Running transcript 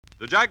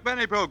The Jack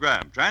Benny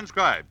Program,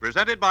 transcribed,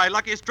 presented by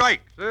Lucky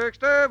Strike. Sold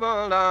to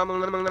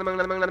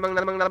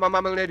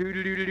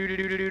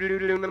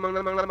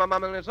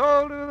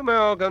the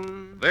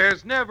American.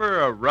 There's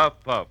never a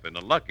rough puff in a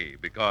Lucky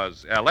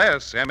because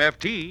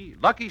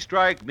LSMFT, Lucky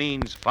Strike,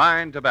 means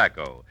fine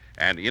tobacco.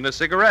 And in a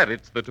cigarette,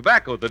 it's the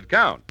tobacco that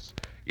counts.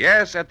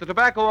 Yes, at the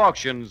tobacco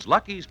auctions,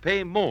 Luckies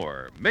pay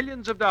more,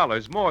 millions of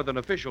dollars more than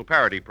official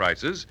parity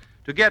prices,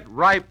 to get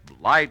ripe,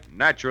 light,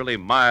 naturally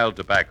mild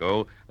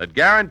tobacco that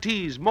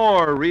guarantees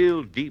more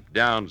real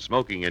deep-down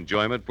smoking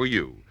enjoyment for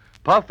you.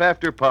 Puff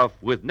after puff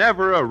with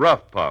never a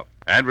rough puff.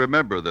 And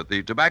remember that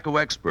the tobacco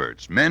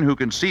experts, men who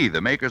can see the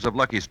makers of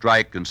Lucky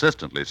Strike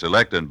consistently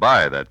select and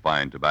buy that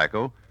fine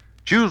tobacco,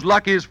 choose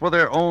Luckies for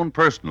their own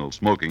personal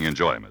smoking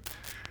enjoyment.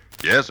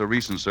 Yes, a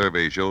recent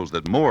survey shows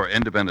that more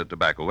independent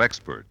tobacco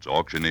experts,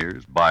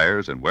 auctioneers,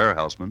 buyers, and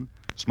warehousemen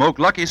smoke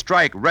Lucky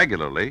Strike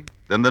regularly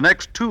than the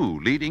next two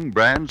leading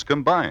brands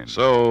combined.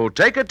 So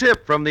take a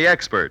tip from the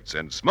experts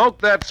and smoke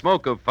that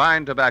smoke of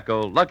fine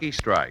tobacco, Lucky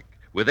Strike.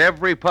 With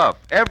every puff,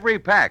 every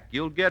pack,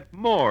 you'll get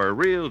more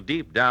real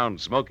deep-down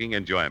smoking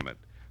enjoyment.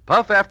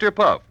 Puff after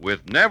puff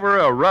with never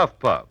a rough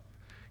puff.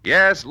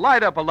 Yes,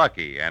 light up a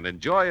Lucky and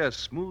enjoy a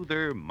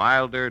smoother,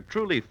 milder,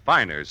 truly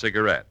finer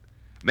cigarette.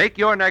 Make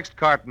your next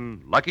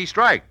carton Lucky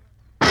Strike.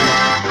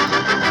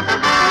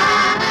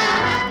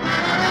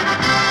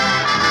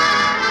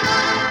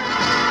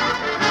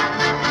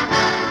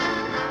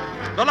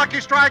 The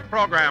Lucky Strike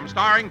program,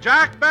 starring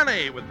Jack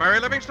Benny, with Mary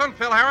Livingston,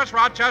 Phil Harris,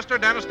 Rochester,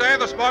 Dennis Day,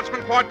 the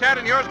Sportsman Quartet,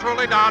 and yours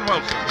truly, Don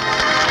Wilson.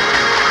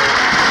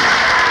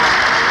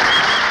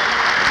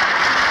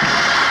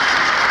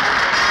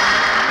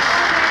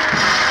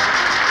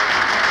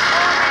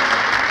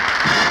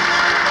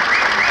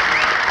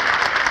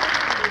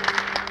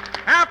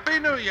 Happy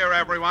New Year,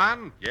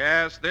 everyone.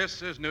 Yes,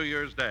 this is New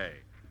Year's Day.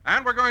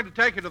 And we're going to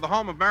take you to the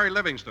home of Mary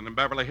Livingston in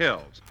Beverly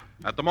Hills.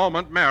 At the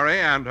moment, Mary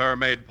and her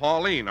maid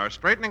Pauline are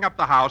straightening up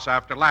the house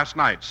after last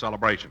night's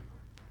celebration.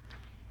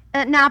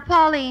 Now,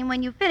 Pauline,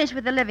 when you finish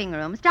with the living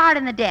room, start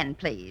in the den,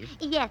 please.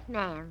 Yes,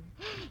 ma'am.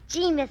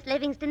 Gee, Miss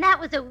Livingston, that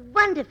was a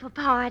wonderful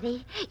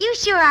party. You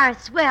sure are a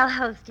swell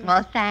hostess.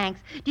 Well, thanks.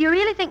 Do you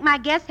really think my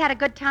guests had a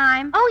good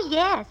time? Oh,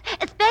 yes,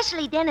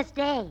 especially Dennis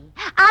Day.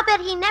 I'll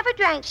bet he never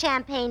drank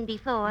champagne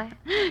before.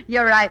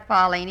 You're right,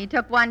 Pauline. He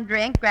took one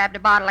drink, grabbed a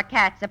bottle of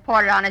catsup,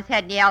 poured it on his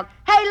head, and yelled,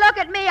 "Hey, look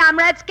at me, I'm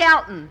Red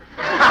Skelton."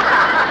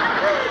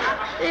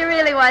 He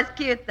really was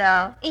cute,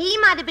 though. He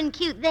might have been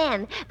cute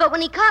then, but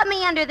when he caught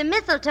me under the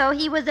mistletoe,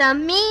 he was a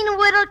mean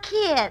little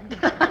kid.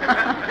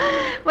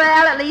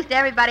 Well, at least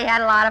everybody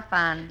had a lot of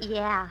fun.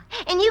 Yeah,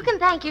 and you can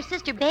thank your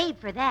sister Babe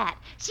for that.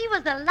 She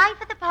was the life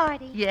of the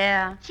party.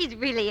 Yeah. She's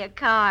really a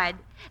card.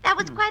 That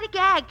was quite a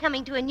gag,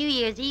 coming to a New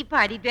Year's Eve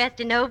party dressed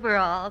in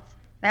overalls.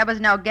 That was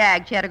no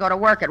gag. She had to go to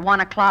work at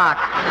 1 o'clock.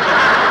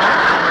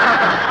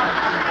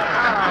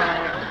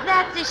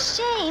 That's a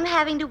shame,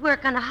 having to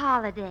work on a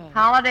holiday.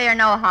 Holiday or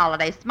no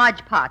holiday,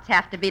 smudge pots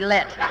have to be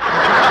lit.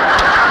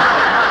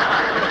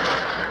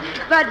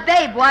 But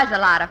Babe was a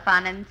lot of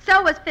fun, and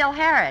so was Phil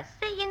Harris.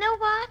 Say, you know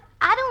what?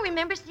 I don't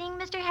remember seeing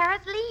Mr.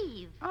 Harris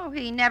leave. Oh,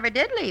 he never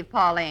did leave,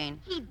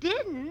 Pauline. He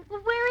didn't? Well,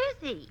 where is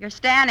he? You're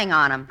standing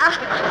on him.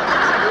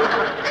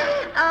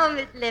 Oh,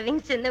 Miss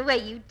Livingston, the way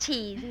you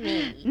tease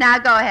me. Now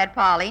go ahead,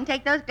 Pauline.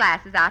 Take those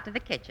glasses out to the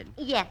kitchen.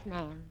 Yes,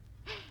 ma'am.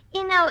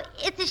 You know,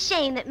 it's a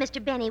shame that Mr.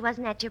 Benny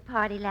wasn't at your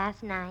party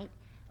last night.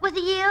 Was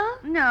he ill?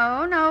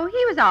 No,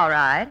 he was all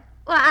right.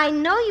 Well, I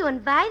know you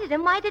invited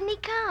him. Why didn't he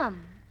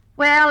come?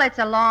 Well, it's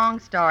a long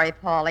story,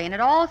 Pauline. It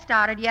all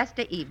started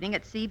yesterday evening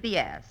at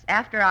CBS.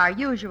 After our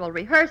usual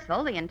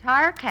rehearsal, the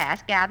entire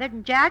cast gathered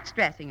in Jack's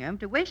dressing room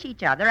to wish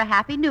each other a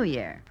Happy New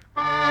Year.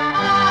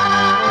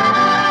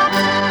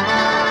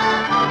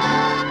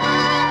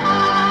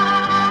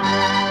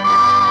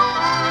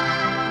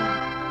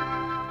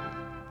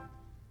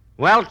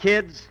 Well,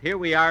 kids, here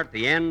we are at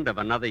the end of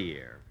another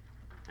year.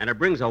 And it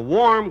brings a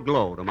warm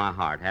glow to my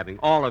heart having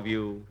all of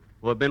you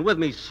who have been with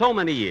me so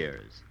many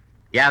years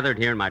gathered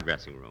here in my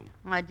dressing room.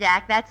 Well,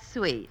 Jack, that's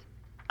sweet.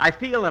 I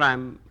feel that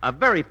I'm a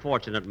very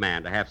fortunate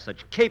man to have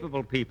such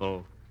capable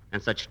people and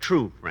such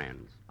true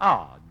friends.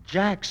 Oh,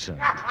 Jackson.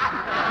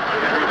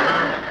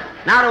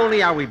 Not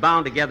only are we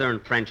bound together in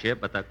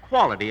friendship, but the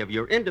quality of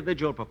your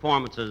individual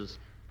performances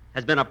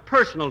has been a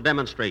personal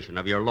demonstration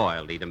of your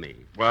loyalty to me.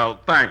 Well,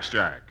 thanks,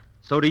 Jack.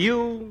 So to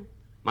you,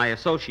 my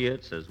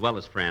associates as well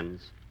as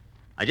friends,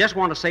 I just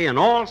want to say in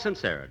all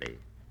sincerity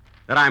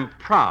that I'm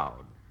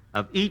proud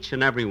of each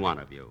and every one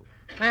of you.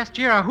 Last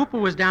year, our hooper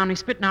was down. He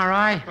spit in our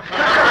eye.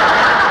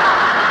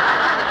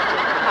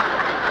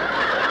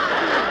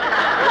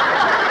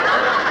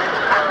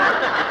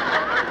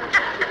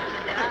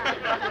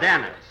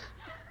 Dennis,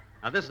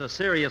 now this is a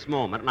serious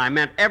moment, and I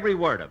meant every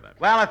word of it.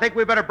 Well, I think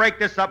we better break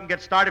this up and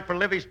get started for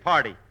Livy's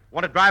party.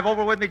 Want to drive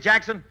over with me,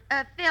 Jackson?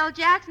 Phil,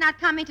 Jack's not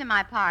coming to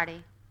my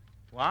party.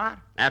 What?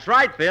 That's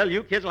right, Phil.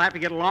 You kids will have to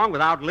get along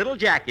without little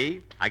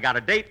Jackie. I got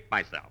a date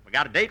myself. I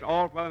got a date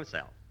all by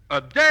myself.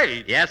 A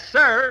date? Yes,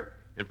 sir.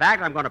 In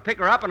fact, I'm going to pick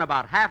her up in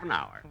about half an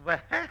hour.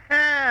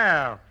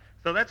 Well,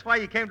 So that's why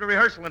you came to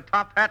rehearsal in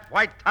top hat,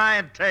 white tie,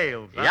 and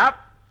tails, huh? Yep.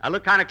 I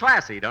look kind of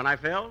classy, don't I,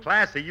 Phil?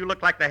 Classy, you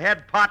look like the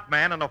head pot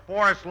man in a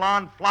forest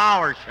lawn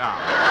flower shop.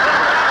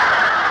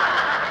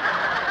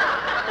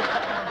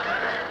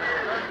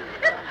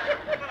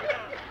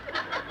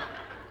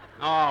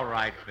 All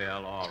right,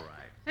 Phil, all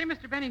right. Say,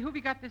 Mr. Benny, who have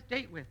you got this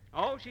date with?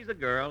 Oh, she's a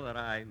girl that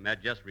I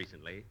met just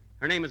recently.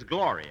 Her name is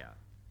Gloria.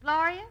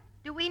 Gloria?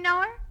 Do we know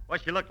her?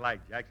 What's she look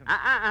like, Jackson?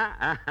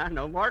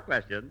 No more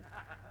questions.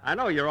 I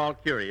know you're all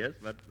curious,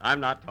 but I'm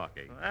not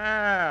talking.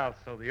 Well,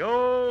 so the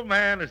old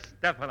man is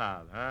stepping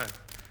out, huh?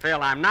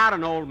 Phil, I'm not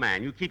an old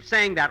man. You keep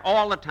saying that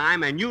all the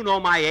time, and you know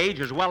my age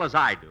as well as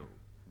I do.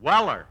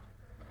 Weller.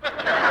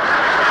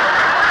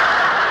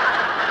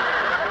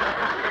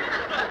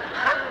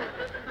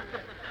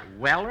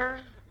 Weller?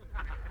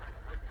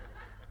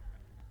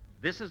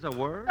 This is a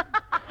word?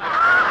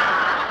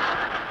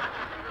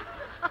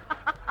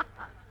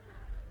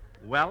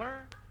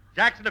 Weller?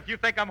 Jackson, if you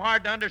think I'm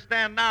hard to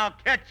understand now,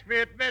 catch me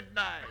at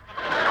midnight.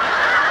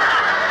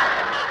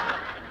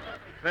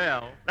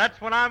 Phil.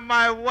 That's when I'm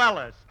my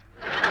wellest.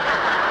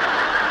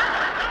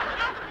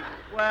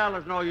 Well,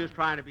 there's no use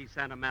trying to be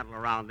sentimental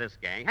around this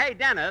gang. Hey,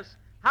 Dennis,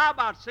 how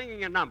about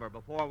singing a number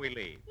before we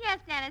leave? Yes,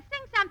 Dennis.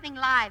 Sing something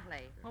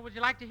lively. Well, would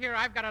you like to hear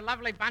I've got a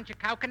lovely bunch of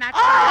coconuts?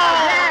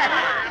 Oh!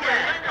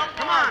 Yes!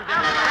 Come on,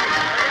 Dennis.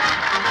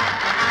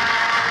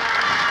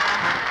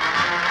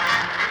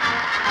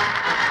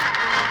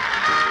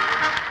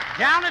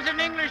 Down at an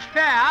English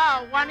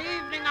fair, one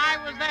evening I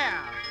was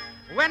there,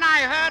 when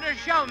I heard a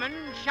showman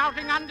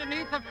shouting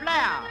underneath a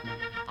flare,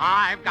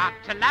 I've got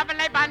a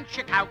lovely bunch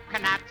of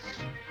coconuts.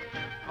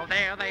 Oh,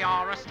 there they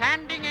are,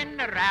 a-standing in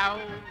a row.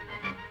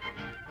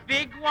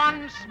 Big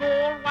ones,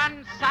 small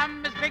ones,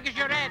 some as big as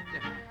your head.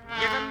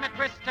 Give 'em a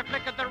twist, a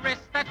flick of the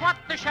wrist, that's what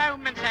the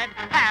showman said.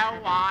 How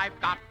I've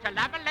got a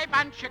lovely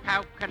bunch of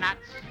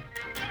coconuts.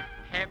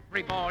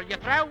 Every ball you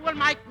throw will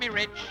make me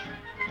rich.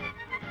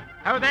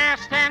 Oh, there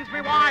stands me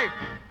wife,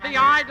 the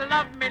idol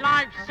of me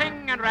life,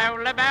 sing and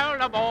roll a bowl,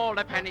 a ball,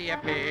 a penny a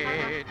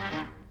pitch.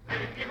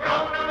 Sing and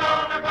roll a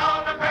ball,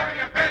 a penny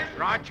a pitch.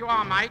 Right you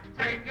are, mate.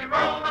 Sing and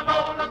roll a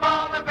ball,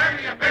 a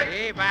penny a pitch.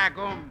 Hey,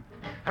 bagum.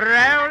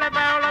 Roll a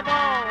bowl, a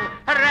ball,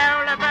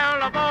 roll a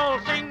bowl, a ball,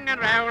 sing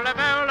and roll a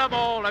bowl, a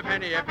ball, a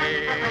penny a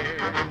pitch.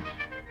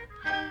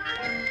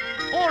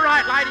 All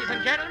right, ladies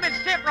and gentlemen,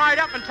 step right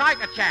up and take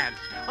a chance.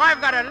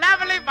 I've got a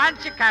lovely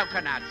bunch of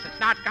coconuts. It's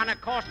not going to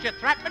cost you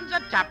threepence or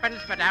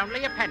tuppence, but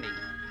only a penny.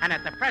 And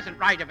at the present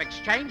rate of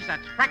exchange,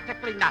 that's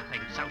practically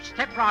nothing. So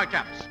step right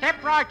up,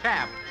 step right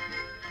up.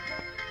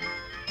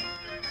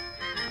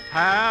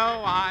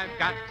 Oh, I've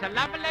got a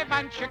lovely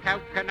bunch of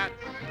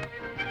coconuts.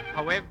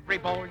 Oh, every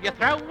ball you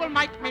throw will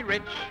make me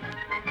rich.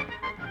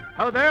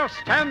 Oh, there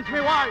stands me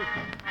wife,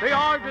 the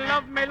idol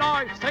of me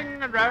life,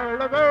 sing and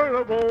roll a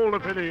ball, a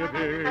penny a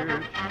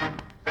pitch.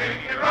 Sing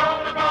and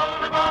roll a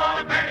ball,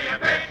 a penny a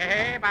pitch.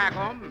 Hey, back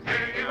home.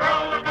 Sing and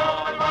roll a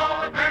ball,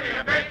 a penny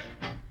a pitch.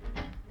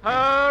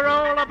 Oh,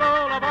 roll a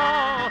ball,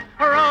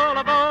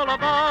 roll a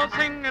ball,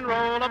 sing and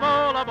roll a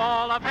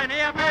ball, a penny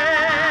a pitch.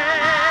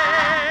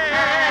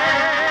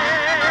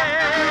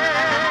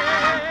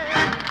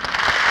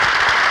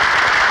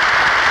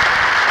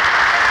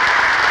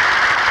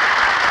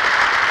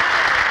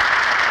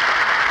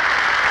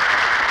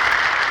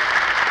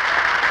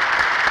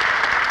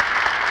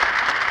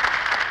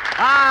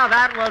 Ah,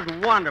 that was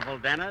wonderful,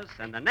 Dennis.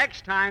 And the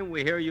next time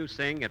we hear you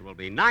sing, it will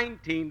be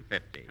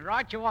 1950.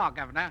 Right you are,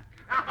 Governor.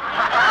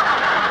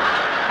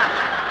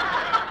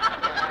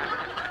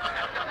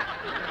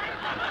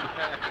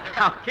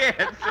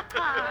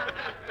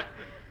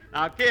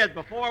 Now, kids,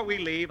 before we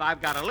leave,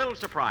 I've got a little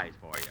surprise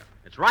for you.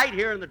 It's right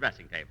here in the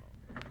dressing table.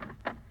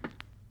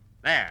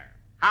 There.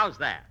 How's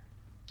that?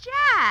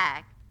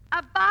 Jack,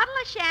 a bottle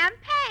of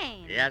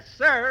champagne. Yes,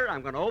 sir.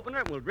 I'm going to open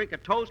it and we'll drink a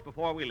toast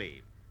before we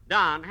leave.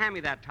 Don, hand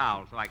me that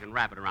towel so I can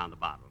wrap it around the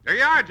bottle. There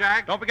you are,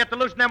 Jack. Don't forget to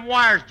loosen them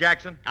wires,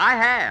 Jackson. I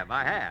have.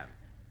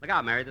 Look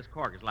out, Mary. This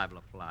cork is liable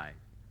to fly.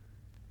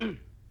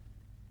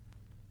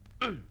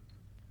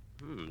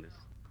 This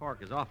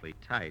cork is awfully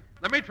tight.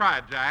 Let me try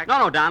it, Jack.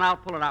 No, Don. I'll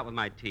pull it out with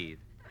my teeth.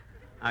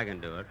 I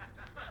can do it.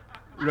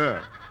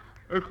 Yeah.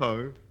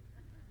 Okay.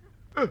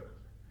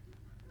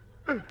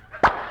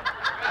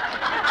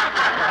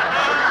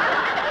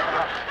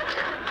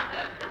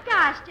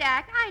 Gosh,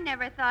 Jack, I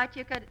never thought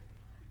you could...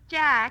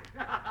 Jack.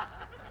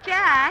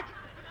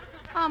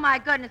 Oh, my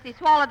goodness, he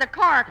swallowed the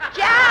cork.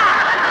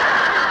 Jack!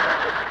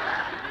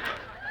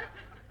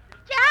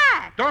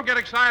 Don't get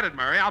excited,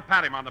 Mary. I'll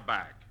pat him on the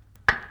back.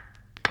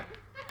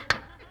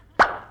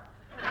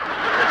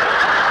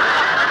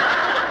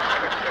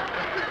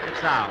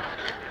 It's out.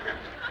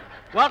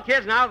 Well,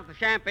 kids, now that the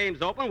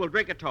champagne's open, we'll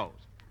drink a toast.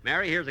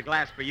 Mary, here's a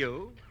glass for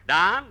you.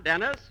 Don,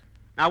 Dennis.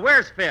 Now,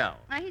 where's Phil?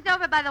 He's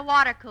over by the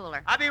water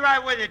cooler. I'll be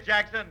right with you,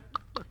 Jackson.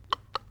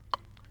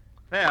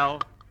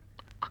 Phil,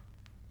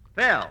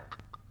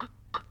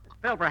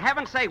 for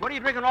heaven's sake, what are you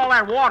drinking all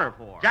that water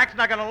for?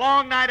 Jackson, I got a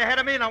long night ahead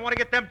of me, and I want to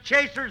get them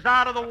chasers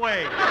out of the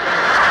way.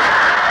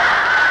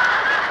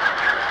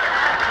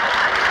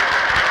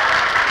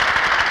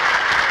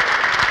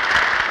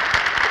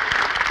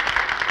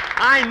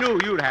 I knew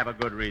you'd have a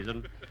good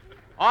reason.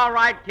 All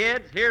right,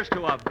 kids, here's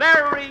to a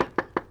very...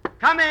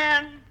 Come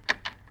in.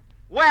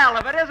 Well,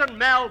 if it isn't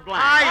Mel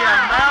Blanc. Hiya,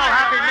 Mel.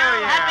 Happy New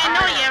Year. Happy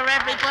New Year,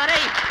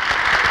 everybody.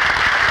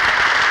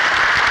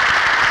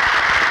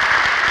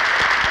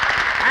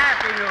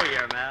 Happy New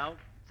Year, Mel.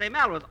 Say,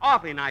 Mel, it was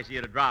awfully nice of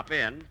you to drop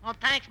in. Well,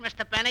 thanks,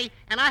 Mr. Benny.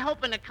 And I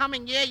hope in the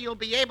coming year you'll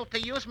be able to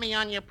use me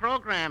on your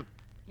program.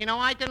 You know,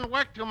 I didn't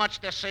work too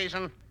much this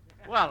season.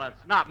 Well,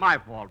 it's not my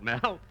fault,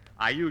 Mel.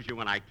 I use you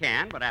when I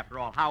can, but after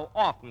all, how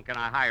often can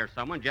I hire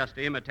someone just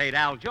to imitate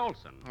Al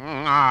Jolson?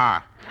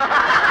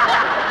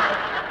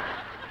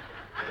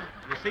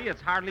 You see, it's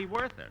hardly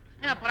worth it.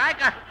 Yeah, but I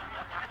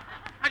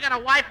got a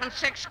wife and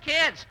 6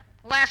 kids.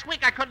 Last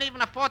week I couldn't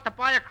even afford to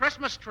buy a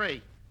Christmas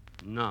tree.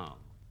 No.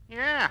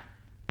 Yeah.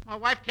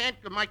 My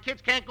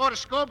kids can't go to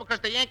school because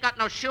they ain't got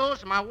no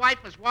shoes, and my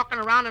wife is walking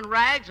around in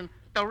rags, and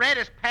the rent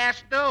is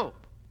past due.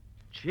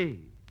 Gee.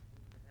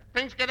 If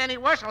things get any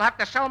worse, I'll have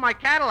to sell my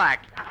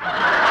Cadillac.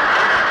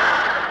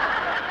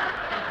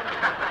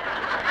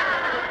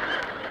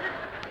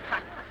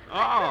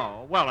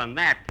 Oh, well, in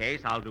that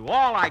case, I'll do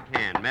all I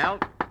can, Mel.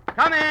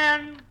 Come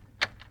in.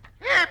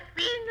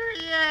 Happy New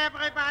Year,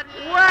 everybody.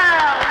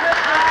 Well,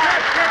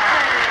 Mr.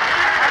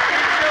 Happy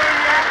New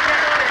Year.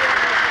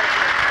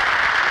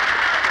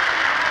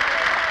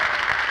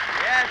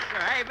 Yes, sir.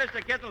 Hey, Mr.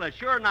 Kittle, it's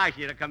sure nice of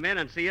you to come in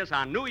and see us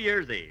on New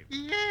Year's Eve.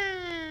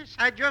 Yes,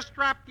 I just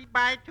dropped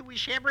by to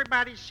wish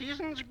everybody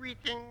season's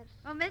greetings.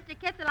 Well, Mr.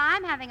 Kitzel,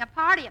 I'm having a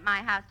party at my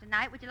house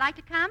tonight. Would you like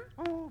to come?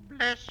 Oh,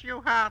 bless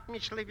your heart,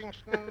 Miss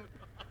Livingston.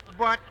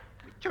 But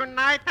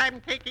tonight I'm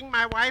taking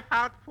my wife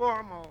out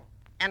formal.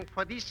 And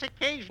for this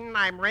occasion,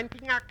 I'm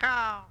renting a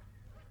car.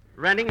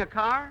 Renting a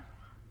car?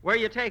 Where are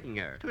you taking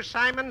her? To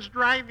Simon's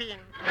Drive-In.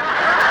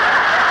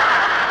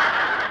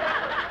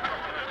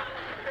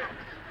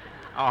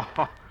 Oh,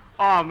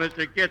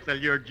 Mr.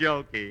 Kitzel, you're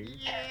joking.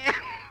 Yeah.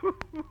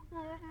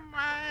 Oh,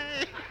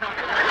 my.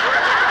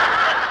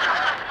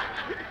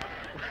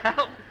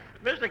 Well,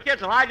 Mr.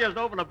 Kitzel, I just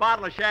opened a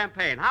bottle of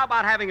champagne. How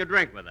about having a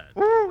drink with us?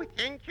 Oh,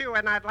 thank you.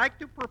 And I'd like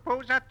to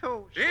propose a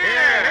toast.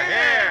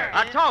 Here.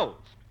 A toast.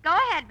 Go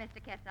ahead,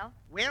 Mr. Kitzel.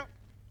 Well,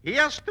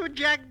 here's to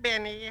Jack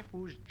Benny,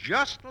 who's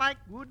just like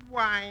good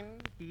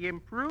wine. He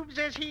improves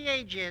as he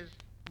ages,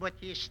 but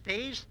he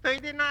stays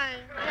 39.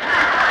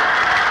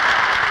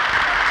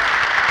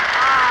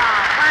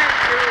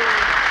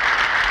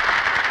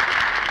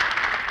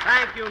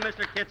 Thank you,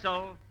 Mr.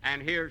 Kitzel,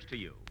 and here's to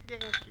you.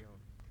 Thank you.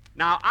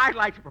 Now, I'd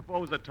like to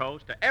propose a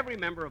toast to every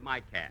member of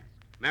my cast.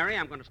 Mary,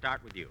 I'm going to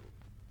start with you.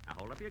 Now,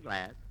 hold up your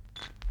glass.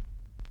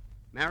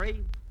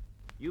 Mary,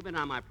 you've been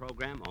on my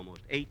program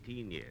almost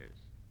 18 years.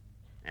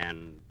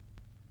 And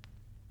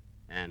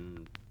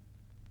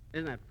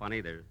isn't that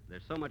funny? There's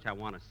so much I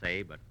want to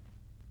say, but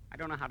I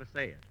don't know how to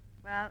say it.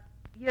 Well,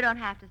 you don't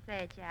have to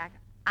say it, Jack.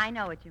 I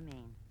know what you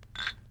mean.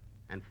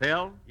 And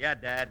Phil? Yeah,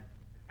 Dad.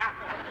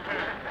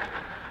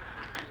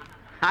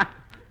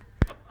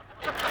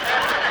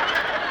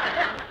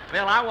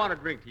 Phil, I want to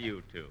drink to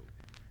you, too.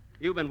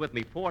 You've been with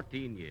me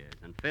 14 years.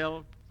 And,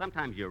 Phil,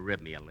 sometimes you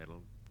rib me a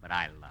little, but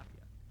I love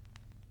you.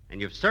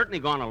 And you've certainly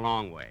gone a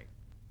long way.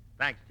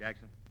 Thanks,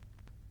 Jackson.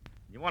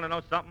 You want to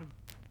know something?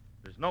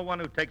 There's no one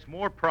who takes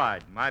more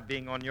pride in my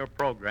being on your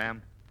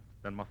program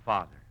than my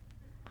father.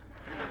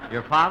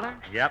 Your father?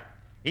 Yep.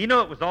 He knew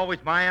it was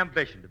always my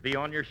ambition to be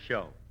on your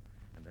show.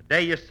 And the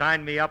day you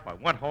signed me up, I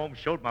went home,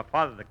 showed my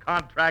father the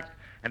contract,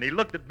 and he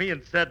looked at me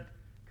and said,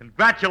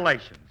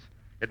 "Congratulations.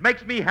 It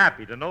makes me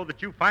happy to know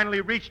that you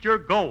finally reached your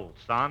goal,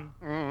 son."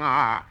 He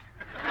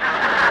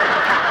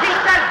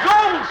said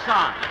gold,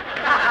 son!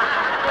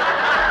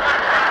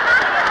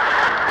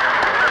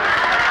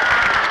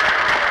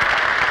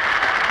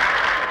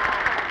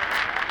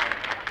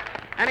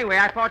 Anyway,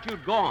 I thought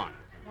you'd gone.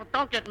 Well,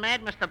 don't get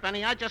mad, Mr.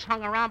 Benny. I just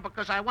hung around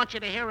because I want you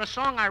to hear a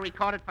song I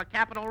recorded for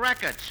Capitol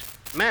Records.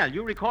 Mel,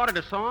 you recorded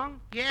a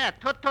song? Yeah,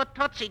 Toot Toot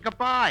Tootsie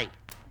Goodbye.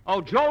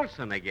 Oh,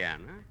 Jolson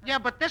again, huh? Yeah,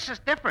 but this is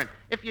different.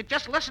 If you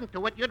just listened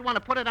to it, you'd want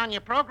to put it on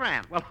your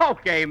program. Well,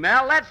 okay,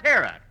 Mel, let's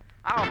hear it.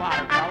 How about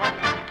it, fella?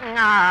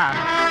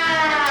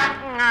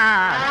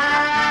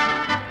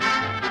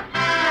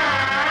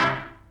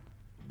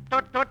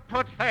 Toot Toot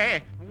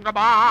Tootsie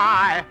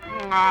Goodbye.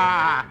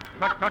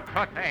 Toot Toot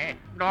Tootsie,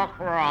 don't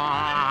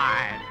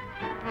cry.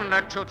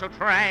 The choo-choo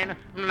train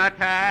that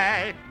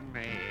takes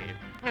me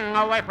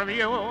away from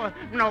you.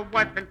 No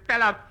weapon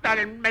that'll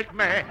make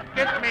me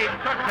kiss me,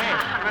 Tootsie,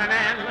 and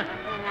then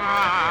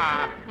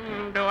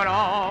do it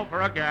all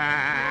over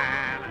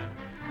again.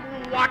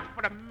 Watch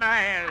for the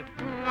mail.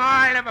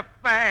 I'll never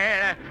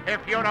fail.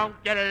 If you don't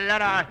get a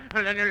letter,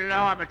 then you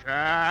know I'm a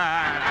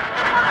child.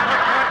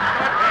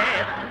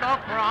 Tootsie,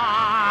 don't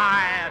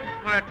cry.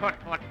 Toot,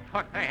 toot,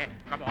 tootsie,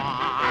 come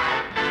on.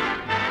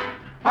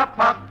 Puff,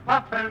 puff,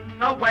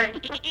 puffin' away.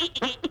 We'll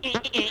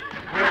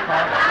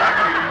call it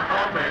Lucky's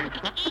all day.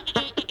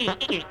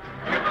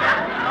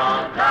 No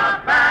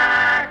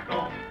tobacco.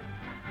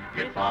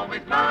 It's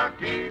always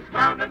Lucky's,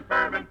 round and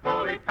firm and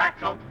fully packed.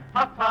 So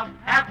puff, puff,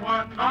 have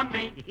one on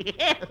me.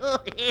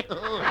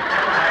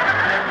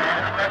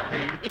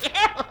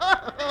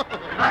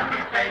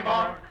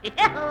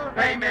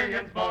 Pay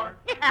millions more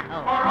for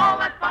all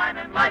that fine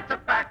and light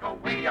tobacco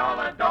we all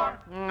adore.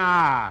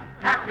 Ah.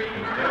 Happy New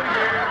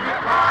Year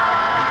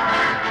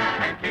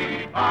goodbye, and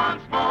keep on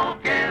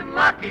smoking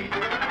Lucky.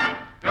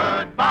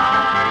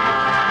 Goodbye.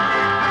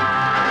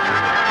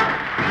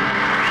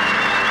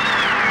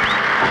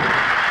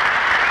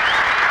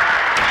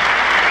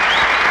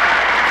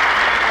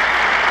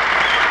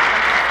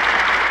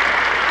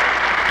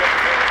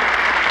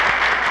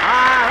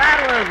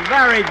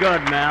 Very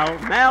good, Mel.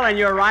 Mel, and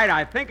you're right.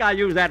 I think I'll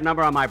use that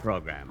number on my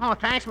program. Oh,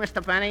 thanks,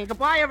 Mr. Benny.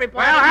 Goodbye,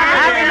 everybody. Well,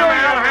 Happy New Year,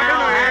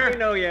 Mel. Happy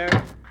New Year.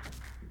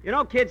 You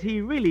know, kids,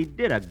 he really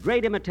did a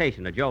great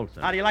imitation of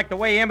Jolson. How do you like the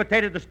way he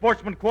imitated the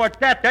Sportsman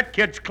Quartet? That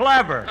kid's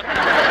clever.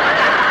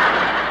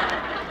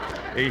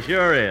 He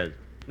sure is.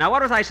 Now,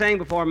 what was I saying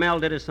before Mel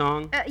did his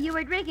song? You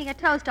were drinking a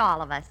toast to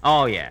all of us.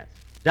 Oh, yes.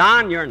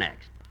 Don, you're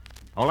next.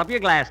 Hold up your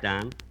glass,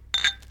 Don.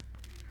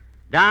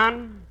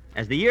 Don,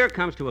 as the year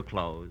comes to a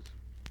close,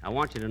 I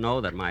want you to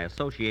know that my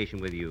association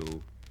with you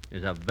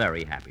is a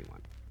very happy one.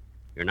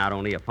 You're not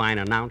only a fine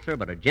announcer,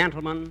 but a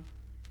gentleman,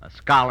 a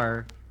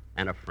scholar,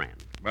 and a friend.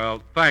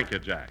 Well, thank you,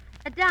 Jack.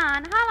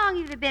 Don, how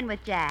long have you been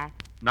with Jack?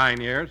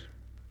 9 years.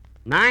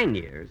 9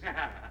 years?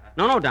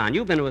 No, Don,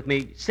 you've been with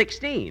me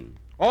 16.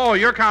 Oh,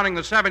 you're counting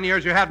the 7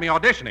 years you had me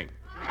auditioning.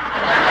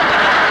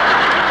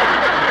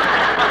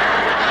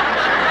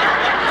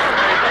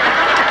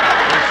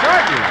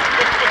 Certainly.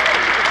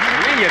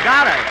 I mean,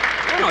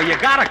 you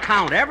gotta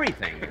count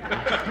everything.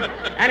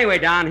 Anyway,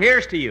 Don,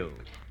 here's to you.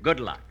 Good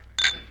luck.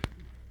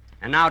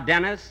 And now,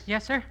 Dennis.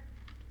 Yes, sir?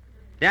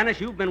 Dennis,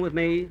 you've been with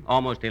me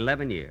almost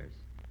 11 years.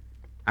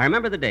 I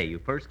remember the day you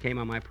first came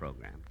on my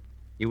program.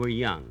 You were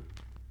young.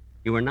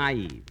 You were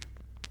naive.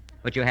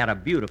 But you had a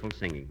beautiful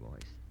singing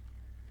voice.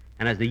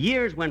 And as the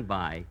years went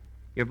by,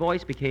 your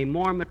voice became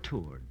more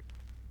matured,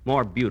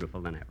 more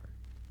beautiful than ever.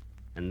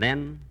 And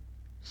then,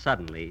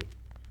 suddenly,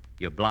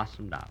 you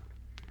blossomed out.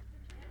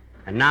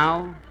 And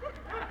now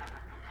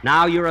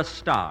you're a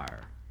star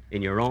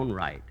in your own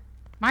right.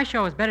 My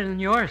show is better than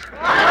yours.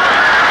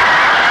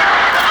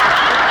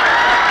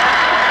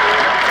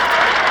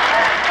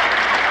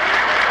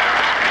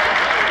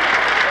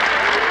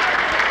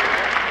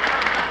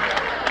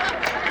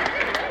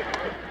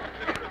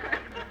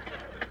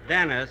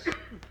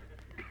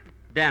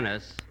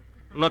 Dennis,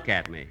 look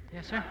at me.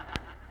 Yes, sir?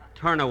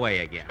 Turn away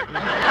again.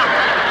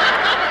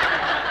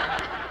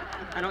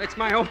 I know, it's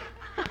my own...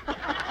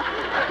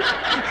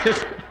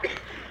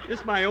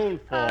 It's my own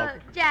fault.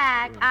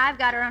 Jack, I've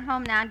got to run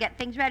home now and get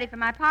things ready for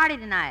my party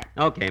tonight.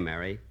 Okay,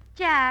 Mary.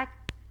 Jack,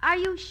 are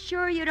you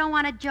sure you don't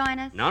want to join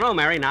us? No,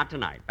 Mary, not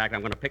tonight. In fact,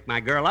 I'm going to pick my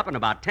girl up in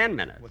about 10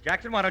 minutes. Well,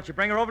 Jackson, why don't you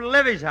bring her over to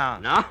Livy's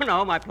house?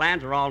 No, my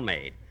plans are all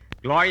made.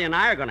 Gloria and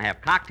I are going to have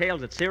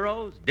cocktails at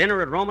Ciro's,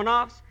 dinner at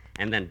Romanoff's,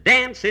 and then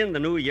dance in the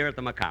new year at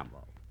the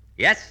Macombo.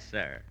 Yes,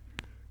 sir.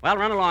 Well,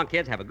 run along,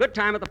 kids. Have a good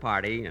time at the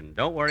party, and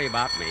don't worry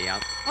about me.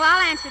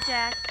 I'll answer,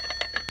 Jack.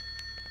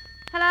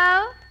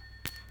 Hello?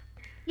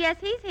 Yes,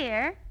 he's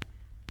here.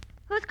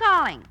 Who's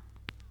calling?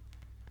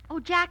 Oh,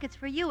 Jack, it's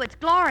for you. It's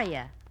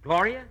Gloria.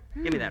 Gloria?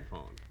 Give me that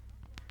phone.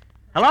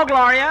 Hello,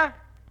 Gloria.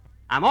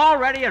 I'm all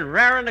ready and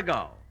raring to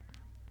go.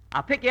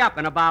 I'll pick you up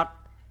in about...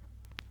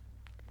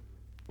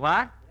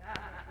 What?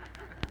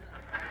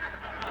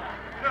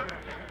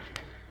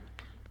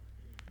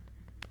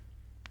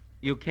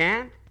 You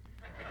can't?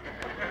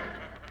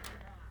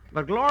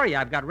 But,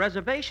 Gloria, I've got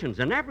reservations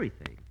and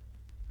everything.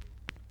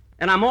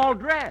 And I'm all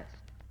dressed.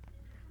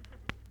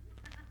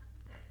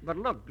 But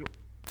look,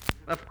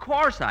 of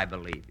course I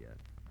believe you.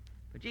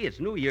 But, gee,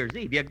 it's New Year's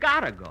Eve. You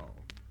gotta go.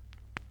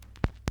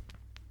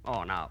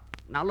 Oh, now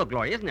look,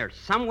 Gloria, isn't there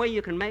some way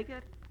you can make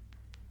it?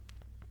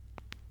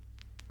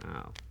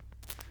 Oh.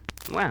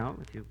 Well,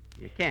 if you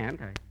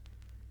can't, I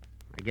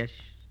guess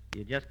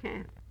you just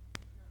can't.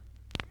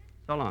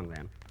 So long,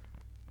 then.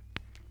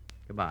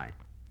 Goodbye.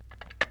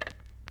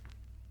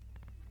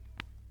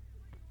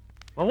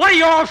 Well, what are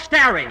you all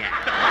staring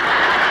at?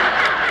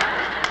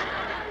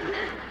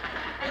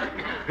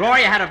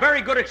 Gloria had a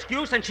very good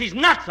excuse, and she's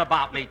nuts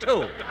about me,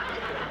 too.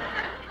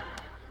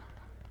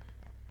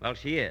 Well,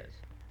 she is.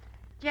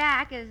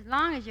 Jack, as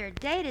long as your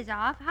date is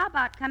off, how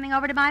about coming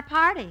over to my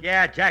party?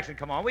 Yeah, Jackson,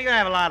 come on. We're going to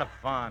have a lot of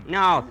fun.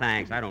 No,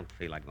 thanks. I don't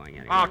feel like going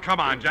anywhere. Oh,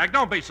 come on, Jack.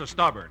 Don't be so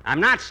stubborn. I'm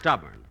not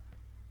stubborn.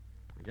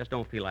 I just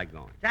don't feel like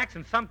going.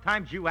 Jackson,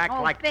 sometimes you act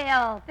like...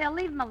 Phil,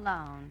 leave him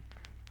alone.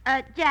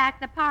 Jack,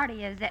 the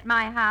party is at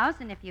my house,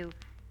 and if you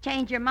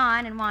change your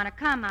mind and want to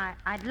come,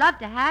 I'd love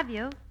to have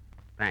you.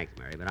 Thanks,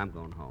 Mary, but I'm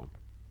going home.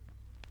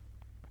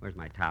 Where's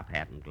my top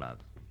hat and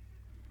gloves?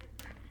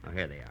 Oh,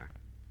 here they are.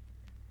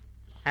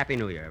 Happy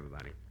New Year,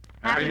 everybody.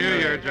 Happy New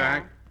Year,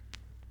 Jack.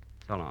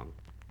 So long.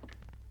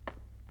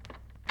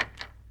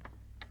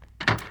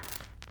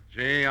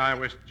 Gee, I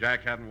wish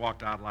Jack hadn't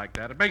walked out like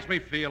that. It makes me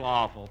feel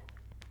awful.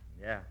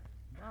 Yeah.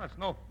 Well, it's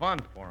no fun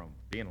for him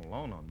being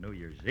alone on New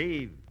Year's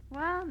Eve.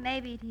 Well,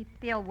 maybe he'd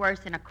feel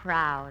worse in a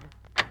crowd.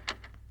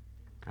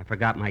 I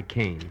forgot my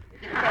cane.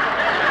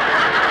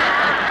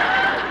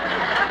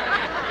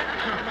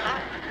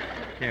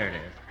 Here it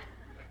is.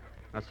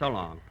 Now, so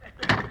long.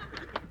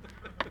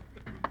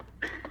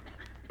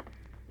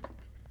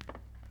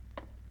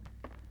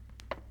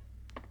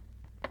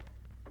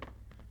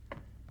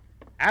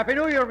 Happy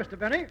New Year, Mr.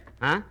 Benny.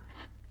 Huh?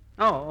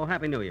 Oh,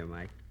 Happy New Year,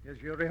 Mike. Is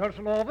your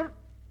rehearsal over?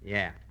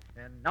 Yeah.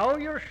 And now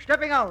you're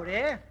stepping out,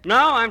 eh?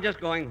 No, I'm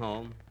just going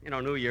home. You know,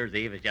 New Year's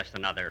Eve is just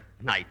another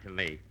night to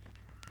me.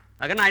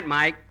 Good night,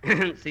 Mike.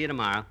 See you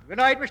tomorrow. Good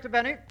night, Mr.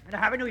 Benny, and a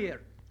Happy New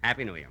Year.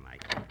 Happy New Year,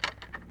 Mike.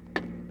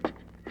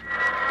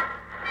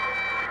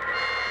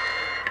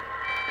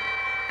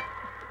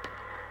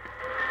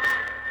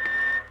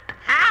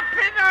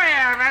 Happy New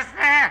Year,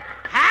 mister.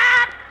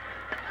 Happy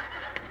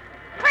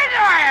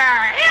New Year.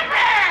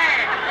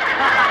 Yippee!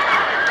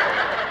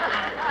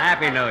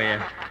 Happy New Year.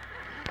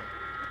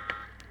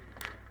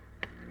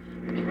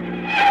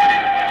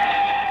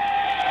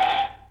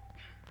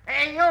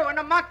 Hey, you in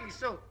the monkey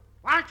suit.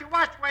 Why don't you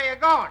watch where you're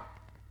going?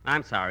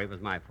 I'm sorry. It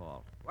was my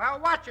fault. Well,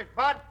 watch it,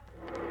 bud.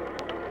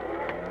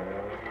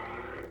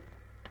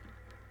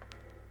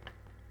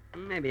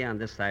 Maybe on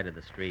this side of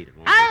the street it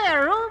won't. Hey,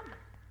 Rube.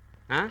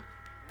 Huh?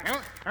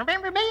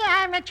 Remember me?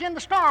 I met you in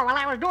the store while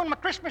I was doing my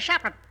Christmas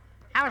shopping.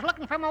 I was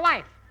looking for my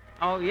wife.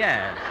 Oh,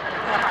 yes.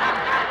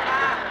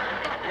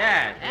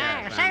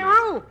 yes. Say,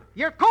 Rube,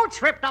 your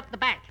coat's ripped up the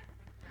back.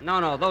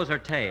 No, those are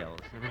tails.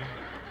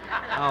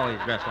 I always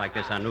dress like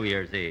this on New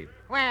Year's Eve.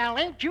 Well,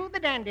 ain't you the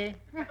dandy?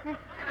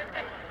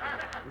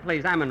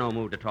 Please, I'm in no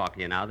mood to talk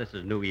to you now. This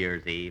is New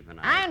Year's Eve, and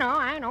I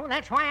know.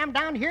 That's why I'm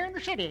down here in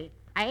the city.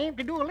 I aim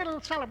to do a little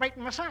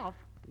celebrating myself.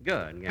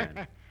 Good.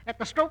 At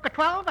the stroke of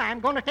 12, I'm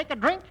going to take a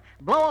drink,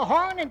 blow a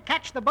horn, and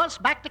catch the bus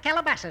back to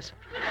Calabasas.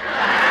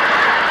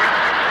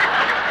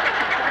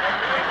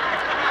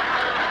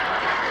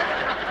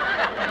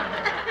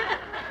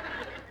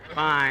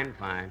 Fine.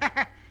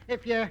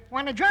 If you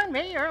want to join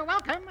me, you're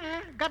welcome.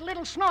 Got a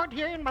little snort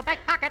here in my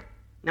back pocket.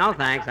 No,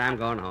 thanks. I'm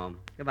going home.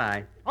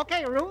 Goodbye.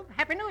 Okay, Rube.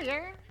 Happy New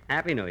Year.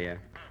 Happy New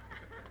Year.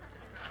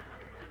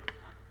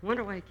 I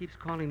wonder why he keeps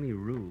calling me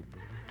Rube.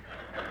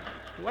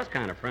 He was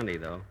kind of friendly,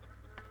 though.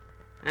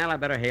 Well, I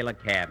better hail a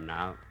cab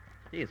now.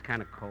 Gee, it's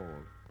kind of cold.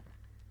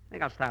 I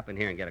think I'll stop in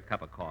here and get a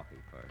cup of coffee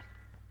first.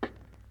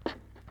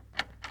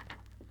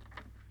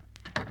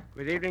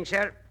 Good evening,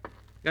 sir.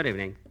 Good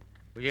evening.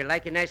 Would you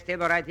like a nice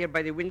table right here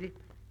by the window?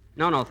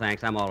 No,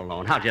 thanks. I'm all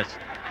alone. I'll just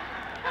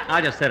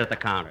sit at the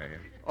counter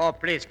here. Oh,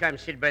 please come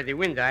sit by the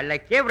window. I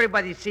like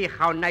everybody see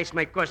how nice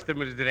my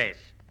customers dress.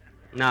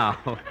 No,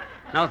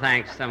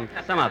 thanks. Some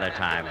other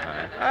time.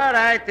 All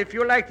right, if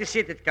you like to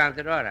sit at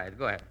counter, all right,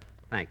 go ahead.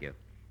 Thank you.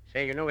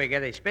 Say, you know, we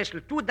got a special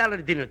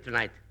 $2 dinner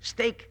tonight.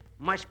 Steak,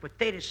 mashed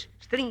potatoes,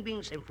 string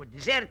beans, and for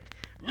dessert,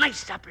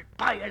 nice apple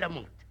pie a la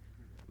menthe.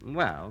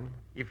 Well,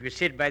 if you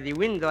sit by the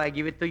window, I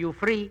give it to you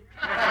free.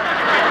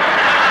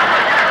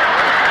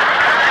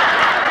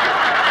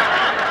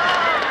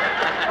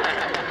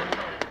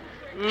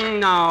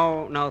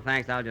 No,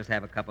 thanks. I'll just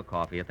have a cup of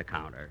coffee at the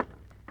counter.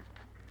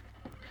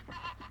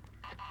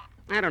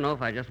 I don't know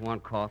if I just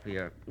want coffee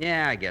or...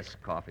 Yeah, I guess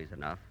coffee's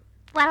enough.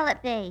 What'll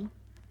it be?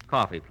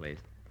 Coffee, please.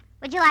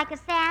 Would you like a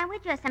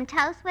sandwich or some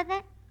toast with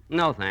it?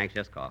 No, thanks.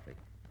 Just coffee.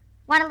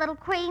 Want a little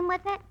cream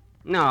with it?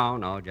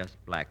 No, just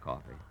black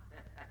coffee.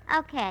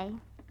 Okay.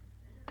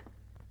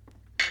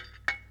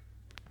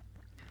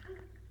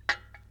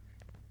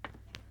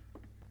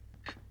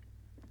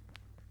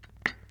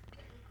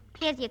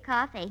 Here's your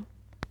coffee.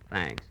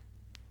 Thanks.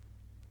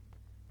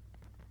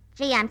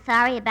 Gee, I'm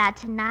sorry about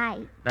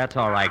tonight. That's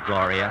all right,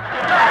 Gloria.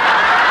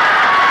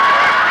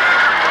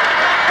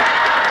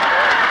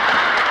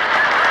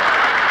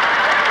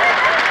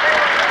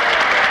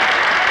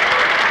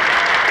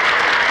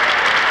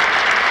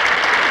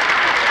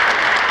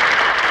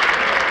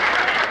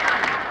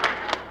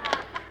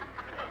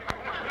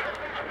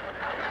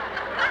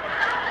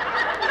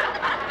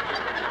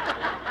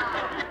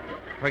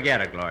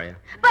 Forget it, Gloria.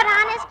 But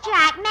honest,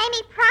 Jack,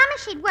 Mamie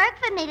promised she'd work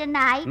for me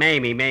tonight.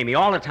 Mamie.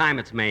 All the time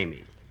it's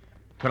Mamie.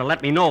 Could have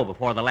let me know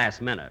before the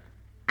last minute.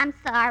 I'm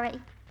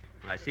sorry.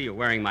 I see you're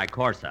wearing my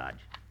corsage.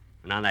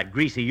 And on that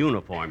greasy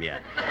uniform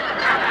yet.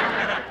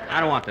 I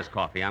don't want this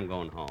coffee. I'm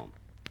going home.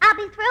 I'll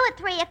be through at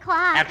 3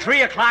 o'clock. At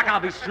 3 o'clock,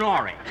 I'll be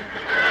snoring.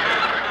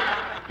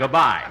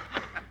 Goodbye.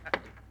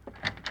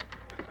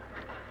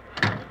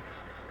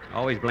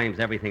 Always blames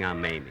everything on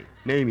Mamie.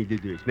 Mamie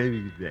did this,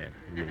 Mamie did that.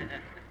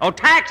 Oh,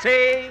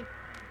 taxi!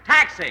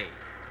 Taxi!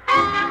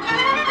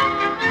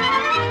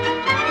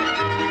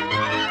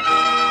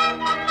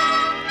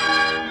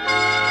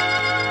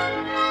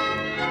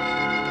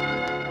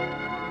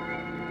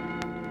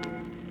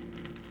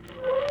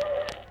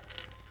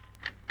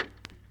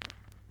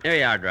 Here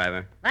you are,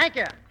 driver. Thank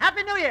you.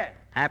 Happy New Year.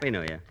 Happy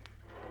New Year.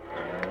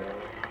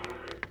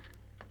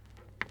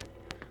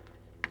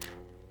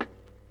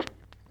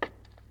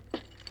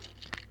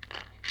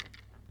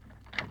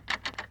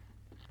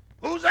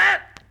 Who's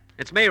that?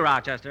 It's me,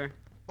 Rochester.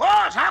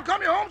 Boss, how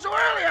come you're home so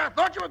early? I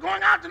thought you were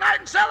going out tonight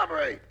and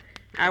celebrate.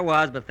 I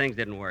was, but things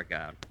didn't work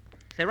out.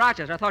 Say,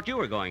 Rochester, I thought you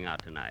were going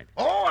out tonight.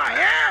 Oh, I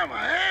am.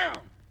 Well,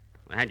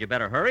 hadn't you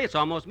better hurry? It's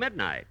almost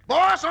midnight.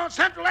 Boss, on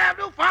Central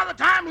Avenue, Father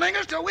Time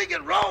lingers till we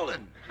get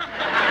rolling.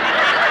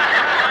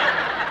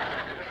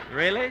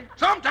 Really?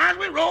 Sometimes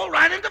we roll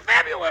right into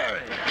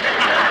February.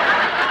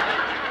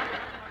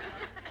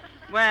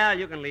 Well,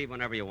 you can leave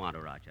whenever you want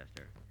to,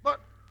 Rochester. But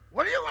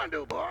what are you going to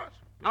do, boss?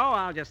 Oh,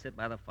 I'll just sit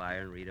by the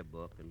fire and read a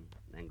book and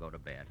then go to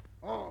bed.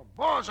 Oh,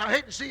 boss, I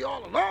hate to see you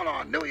all alone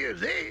on New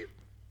Year's Eve.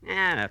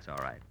 Yeah, that's all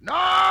right. No,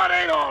 it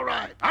ain't all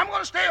right. I'm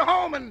going to stay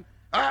home, and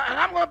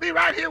I'm going to be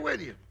right here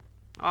with you.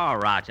 Oh,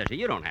 Rochester,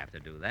 you don't have to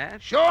do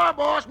that. Sure,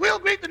 boss. We'll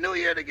greet the New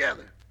Year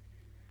together.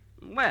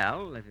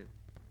 Well,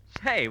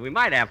 say, we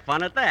might have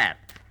fun at that.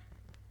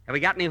 Have we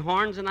got any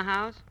horns in the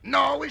house?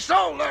 No, we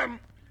sold them.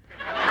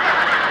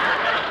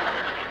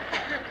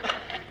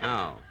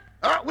 Oh.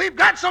 We've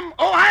got some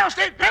Ohio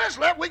State pennants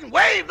left. We can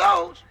wave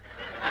those.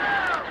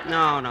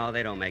 No,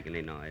 they don't make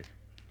any noise.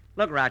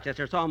 Look,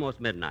 Rochester, it's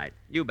almost midnight.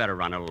 You better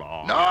run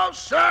along. No,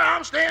 sir.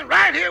 I'm staying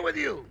right here with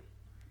you.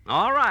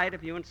 All right,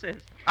 if you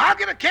insist. I'll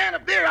get a can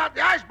of beer out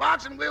the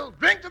icebox, and we'll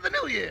drink to the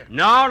New Year.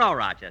 No,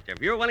 Rochester.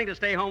 If you're willing to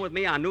stay home with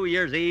me on New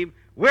Year's Eve,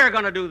 we're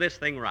going to do this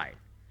thing right.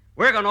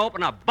 We're going to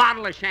open a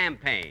bottle of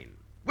champagne.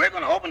 We're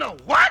going to open a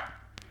what?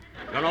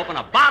 We're going to open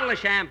a bottle of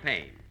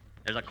champagne.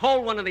 There's a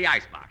cold one in the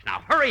icebox.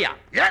 Now, hurry up.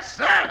 Yes,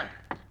 sir.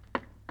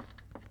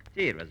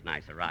 Gee, it was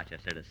nice of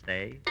Rochester to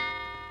stay.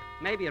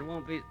 Maybe it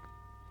won't be...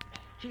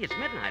 Gee, it's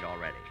midnight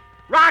already.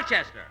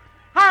 Rochester,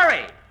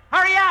 hurry!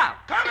 Hurry up!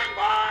 Coming,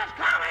 boss,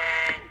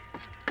 coming!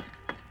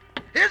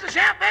 Here's the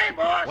champagne,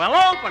 boss. Well,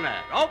 open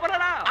it. Open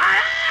it up. I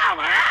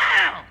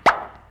am.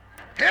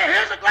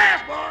 Here's a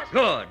glass, boss.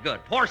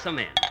 Good. Pour some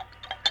in.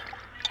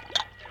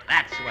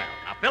 That's swell.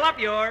 Now, fill up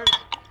yours.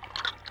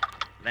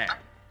 There.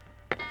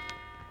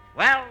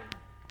 Well,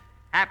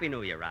 Happy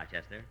New Year,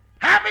 Rochester.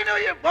 Happy New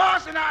Year,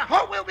 boss, and I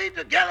hope we'll be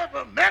together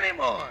for many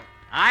more.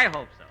 I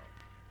hope so.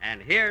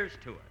 And here's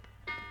to it.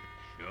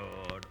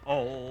 Should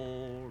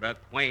old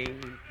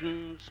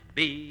acquaintance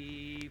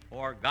be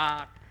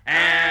forgot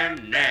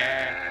and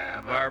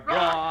never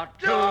brought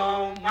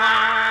to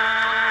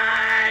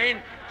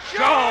mind,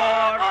 should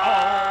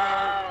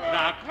old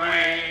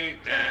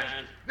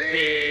acquaintance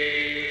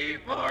be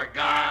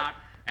forgot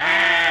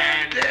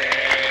and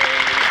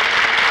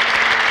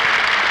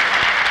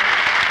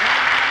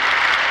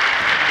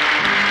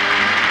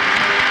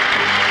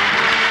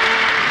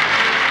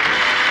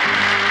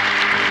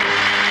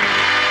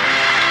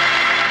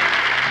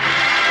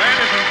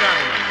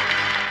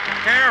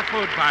Care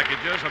food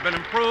packages have been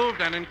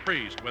improved and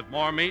increased with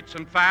more meats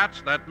and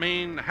fats that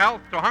mean health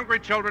to hungry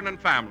children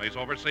and families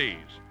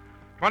overseas.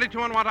 22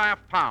 1/2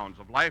 pounds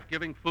of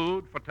life-giving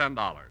food for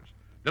 $10.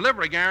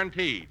 Delivery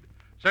guaranteed.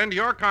 Send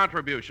your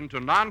contribution to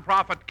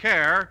nonprofit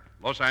CARE,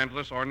 Los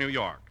Angeles or New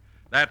York.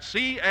 That's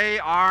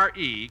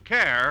C-A-R-E,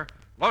 CARE,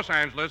 Los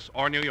Angeles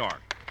or New York.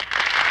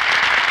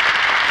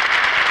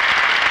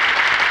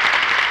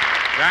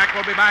 Jack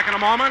will be back in a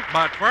moment,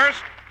 but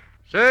first...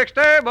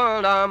 60 all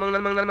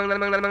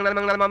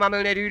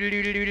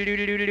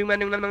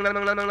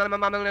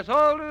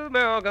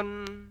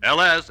American.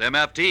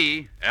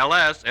 LSMFT.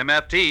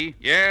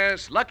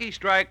 Yes, Lucky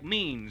Strike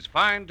means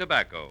fine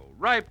tobacco,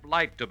 ripe,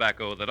 light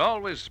tobacco that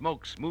always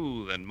smokes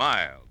smooth and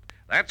mild.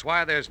 That's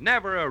why there's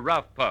never a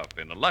rough puff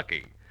in a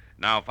Lucky.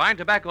 Now, fine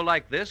tobacco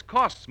like this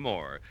costs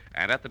more,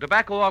 and at the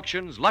tobacco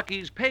auctions,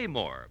 Luckies pay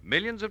more,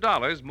 millions of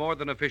dollars more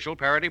than official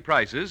parity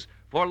prices,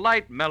 for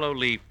light, mellow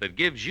leaf that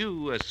gives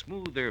you a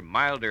smoother,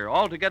 milder,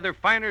 altogether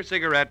finer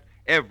cigarette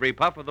every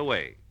puff of the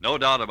way. No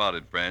doubt about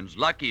it, friends.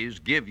 Luckies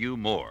give you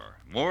more.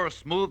 More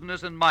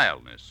smoothness and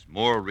mildness.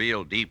 More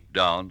real deep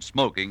down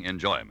smoking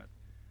enjoyment.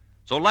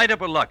 So light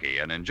up a Lucky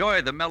and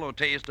enjoy the mellow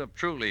taste of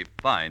truly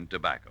fine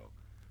tobacco.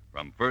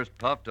 From first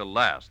puff to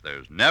last,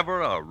 there's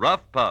never a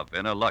rough puff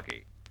in a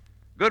Lucky.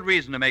 Good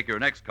reason to make your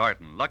next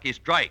carton Lucky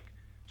Strike.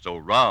 So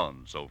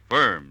round, so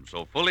firm,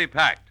 so fully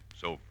packed,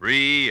 so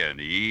free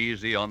and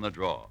easy on the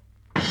draw.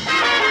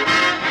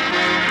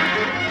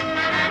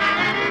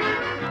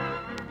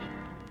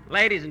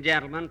 Ladies and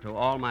gentlemen, to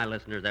all my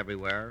listeners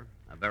everywhere,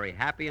 a very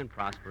happy and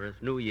prosperous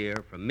New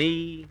Year from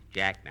me,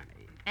 Jack Benny.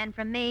 And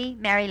from me,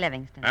 Mary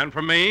Livingston. And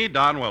from me,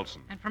 Don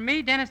Wilson. And from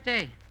me, Dennis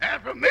Day.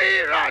 And from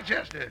me,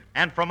 Rochester.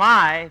 And from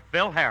I,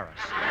 Phil Harris.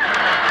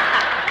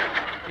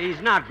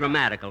 He's not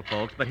grammatical,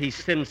 folks, but he's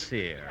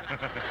sincere.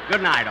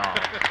 Good night, all.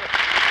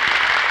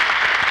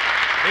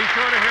 Be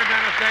sure to hear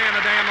Dennis Day and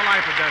A Day in the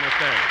Life of Dennis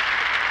Day.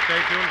 Stay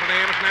tuned for the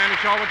Amos and Andy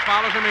Show, which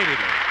follows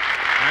immediately.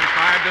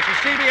 Transcribed, this is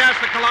CBS,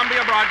 the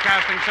Columbia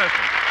Broadcasting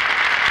System.